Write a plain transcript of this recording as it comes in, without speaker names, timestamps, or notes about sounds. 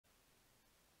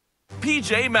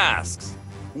PJ Masks.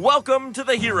 Welcome to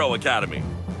the Hero Academy.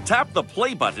 Tap the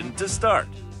play button to start.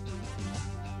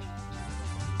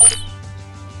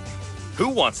 Who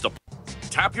wants to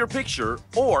tap your picture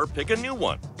or pick a new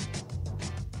one?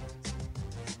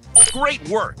 Great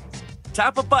work!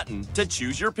 Tap a button to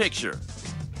choose your picture.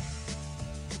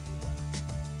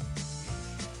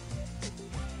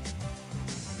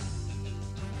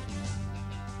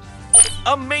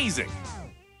 Amazing!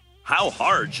 How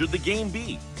hard should the game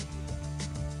be?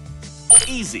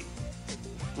 Easy.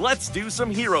 Let's do some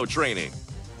hero training.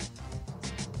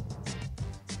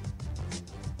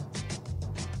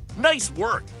 Nice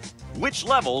work! Which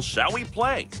level shall we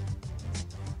play?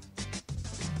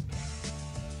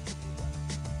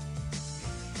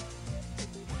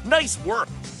 Nice work!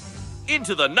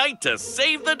 Into the night to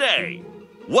save the day!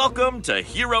 Welcome to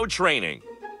Hero Training.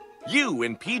 You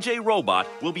and PJ Robot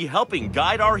will be helping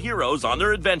guide our heroes on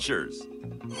their adventures.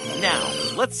 Now,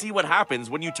 let's see what happens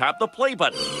when you tap the play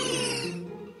button.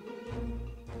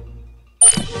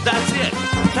 That's it!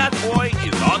 Catboy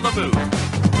is on the move.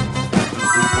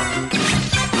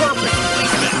 Perfect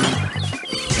placement.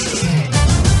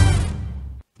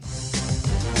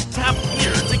 Tap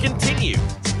here to continue.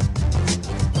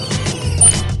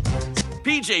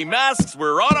 PJ Masks,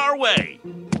 we're on our way.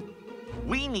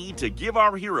 We need to give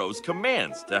our heroes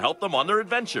commands to help them on their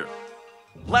adventure.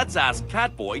 Let's ask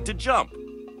Catboy to jump.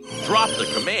 Drop the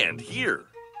command here.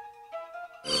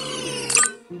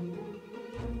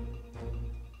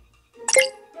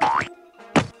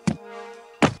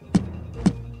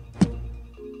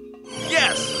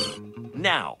 Yes!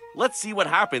 Now, let's see what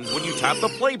happens when you tap the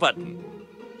play button.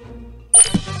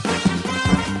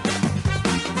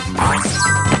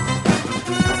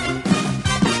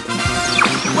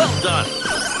 Well done!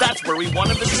 That's where we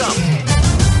wanted to jump.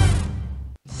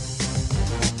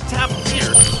 Tap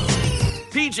here.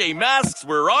 PJ Masks,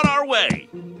 we're on our way.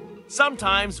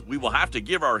 Sometimes we will have to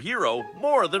give our hero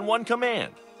more than one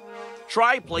command.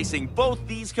 Try placing both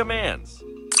these commands.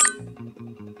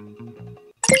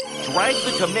 Drag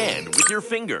the command with your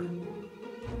finger.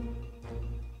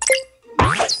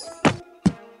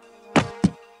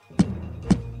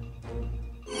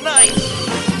 Nice!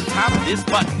 Tap this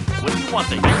button when you want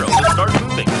the hero to start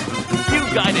moving. You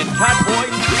guided Catboy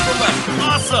through the left.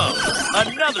 Awesome!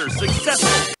 Another successful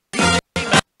event.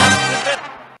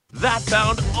 That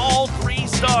found all 3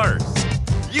 stars.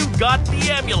 You got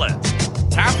the amulet.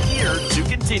 Tap here to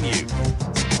continue.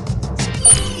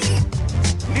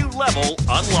 New level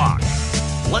unlocked.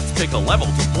 Let's pick a level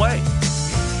to play.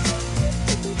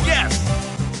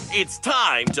 Yes! It's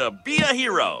time to be a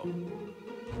hero.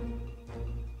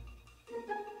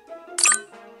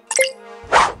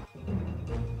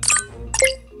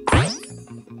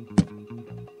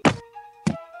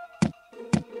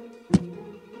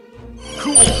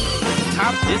 Cool!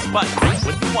 Tap this button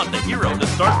when you want the hero to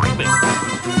start moving.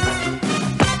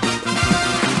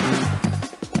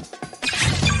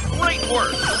 Great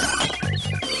work!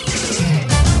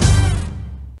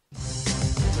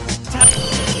 Tap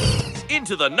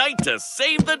into the night to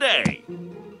save the day.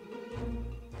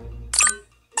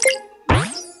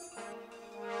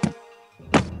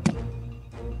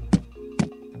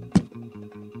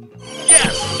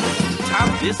 Yes!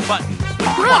 Tap this button when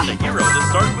you want the hero to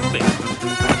start moving.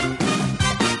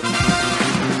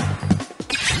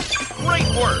 Great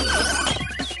work!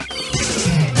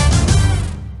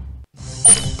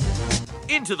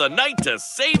 Into the night to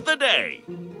save the day.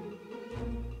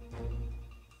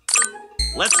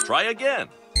 Let's try again.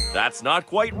 That's not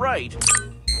quite right.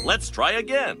 Let's try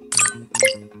again.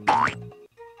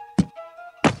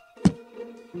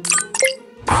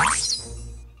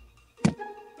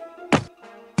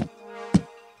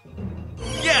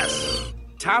 Yes!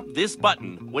 Tap this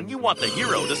button when you want the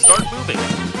hero to start moving.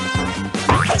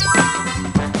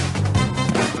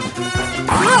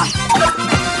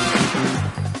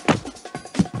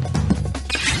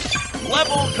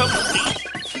 Level complete.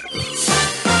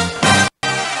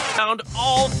 Found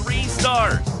all 3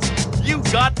 stars. You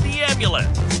got the amulet.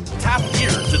 Tap here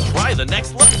to try the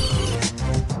next level.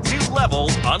 New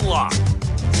level unlocked.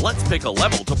 Let's pick a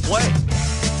level to play.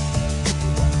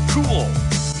 Cool.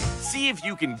 See if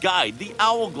you can guide the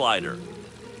owl glider.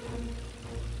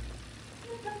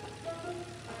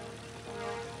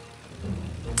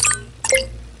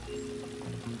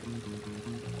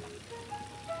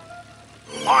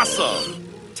 Awesome!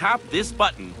 Tap this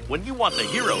button when you want the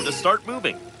hero to start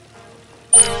moving.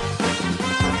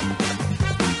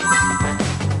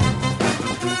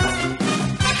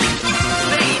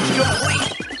 Stage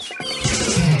complete!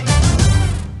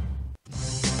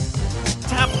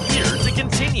 Tap here to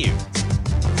continue.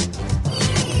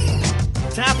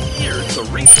 Tap here to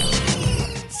race.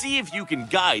 See if you can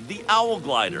guide the owl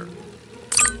glider.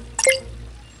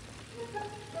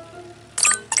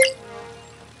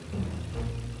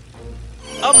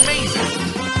 Amazing!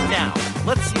 Now,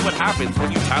 let's see what happens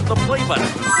when you tap the play button.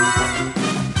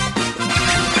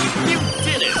 You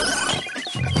did it!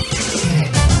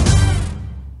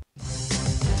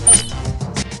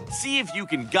 See if you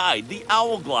can guide the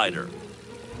owl glider.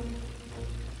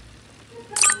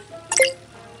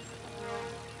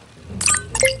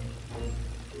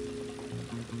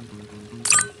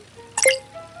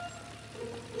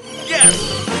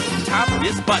 Yes! Tap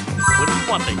this button when you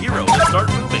want the hero to start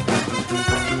moving.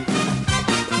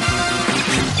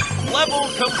 Level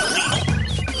complete!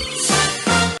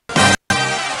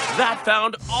 That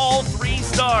found all 3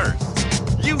 stars.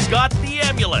 You got the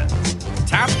amulet.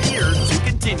 Tap here to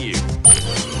continue.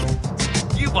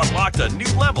 You've unlocked a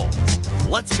new level.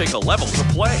 Let's pick a level to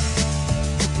play.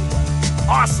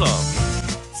 Awesome!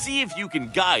 See if you can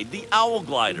guide the owl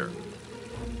glider.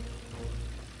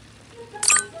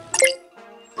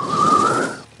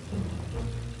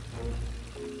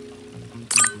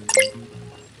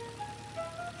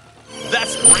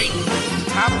 That's great!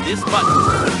 Tap this button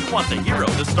when you want the hero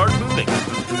to start moving.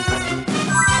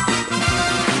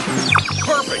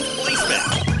 Perfect placement!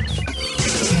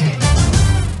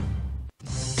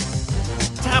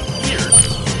 Tap here.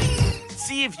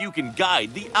 See if you can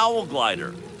guide the owl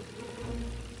glider.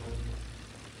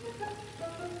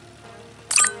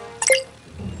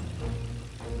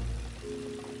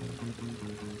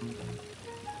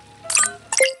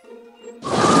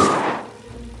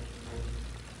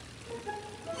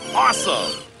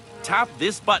 Awesome! Tap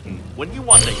this button when you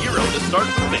want the hero to start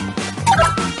moving.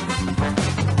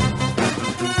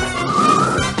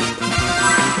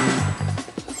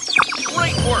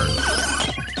 Great work!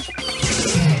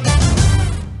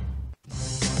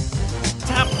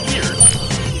 Tap here.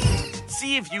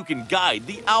 See if you can guide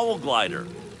the owl glider.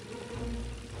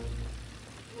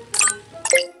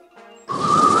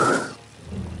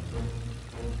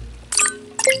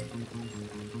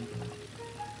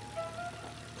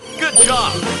 Good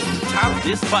job! Tap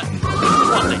this button when you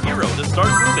want the hero to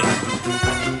start moving.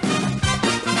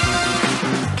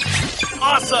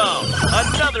 Awesome!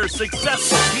 Another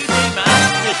successful PJ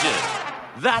Masks mission.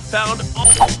 That found all.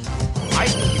 I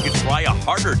think you can try a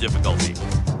harder difficulty.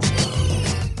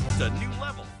 It's a new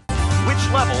level. Which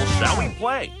level shall we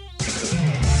play?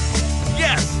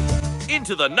 Yes!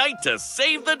 Into the night to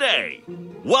save the day.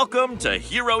 Welcome to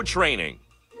Hero Training.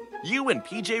 You and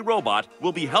PJ Robot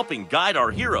will be helping guide our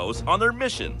heroes on their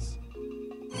missions.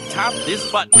 Tap this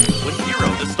button when hero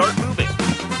to start moving.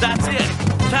 That's it!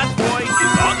 Catboy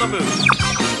is on the move.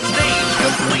 Stage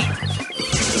complete!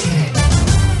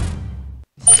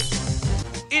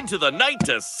 Into the night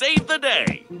to save the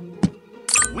day.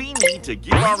 We need to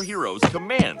give our heroes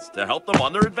commands to help them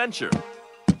on their adventure.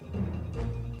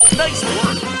 Nice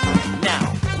work!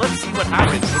 Now, let's see what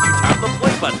happens when you tap the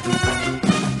play button.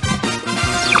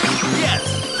 Yes!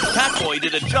 Catboy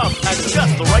did a jump at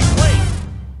just the right place.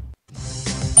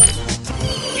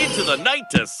 Into the night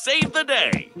to save the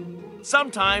day.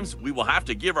 Sometimes we will have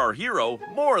to give our hero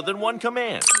more than one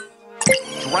command.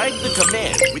 Drag the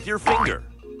command with your finger.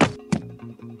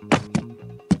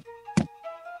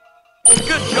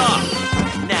 Good job!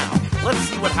 Now, let's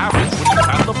see what happens when you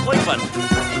tap the play button.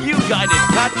 You guided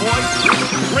Catboy.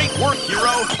 Great work,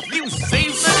 hero. You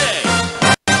saved the day.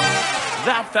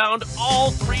 That found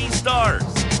all 3 stars.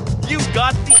 You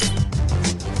got the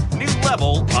new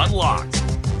level unlocked.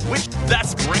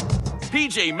 That's great.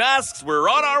 PJ Masks, we're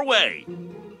on our way.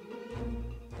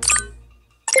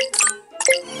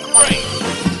 Great.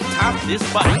 Tap this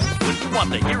button when you want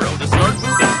the hero to start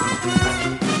moving.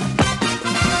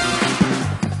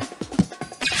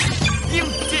 You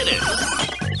did it.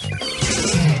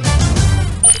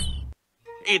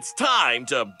 It's time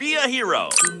to be a hero.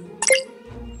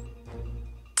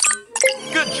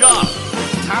 Good job!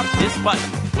 Tap this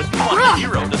button when you want the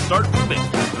hero to start moving.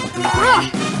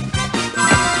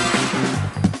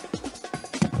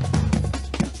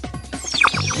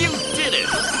 You did it!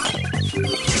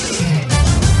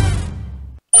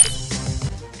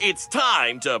 It's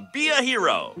time to be a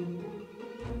hero.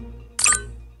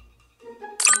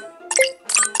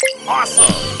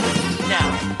 Awesome! Now,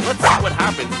 let's see what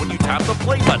happens when you tap the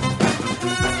play button.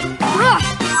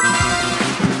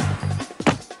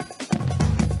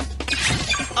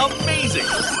 Amazing!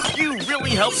 You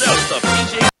really helped out the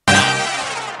PJ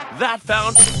Masks. That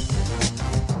found...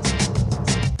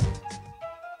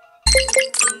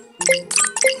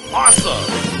 Awesome!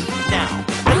 Now,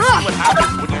 let's see what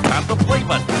happens when you tap the play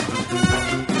button.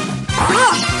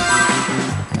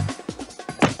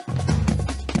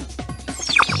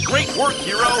 work,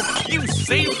 hero! You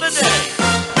saved the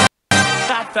day!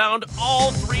 That found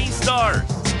all 3 stars!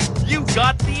 You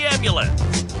got the amulet!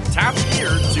 Tap here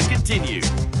to continue.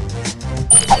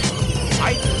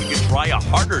 I think you could try a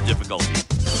harder difficulty.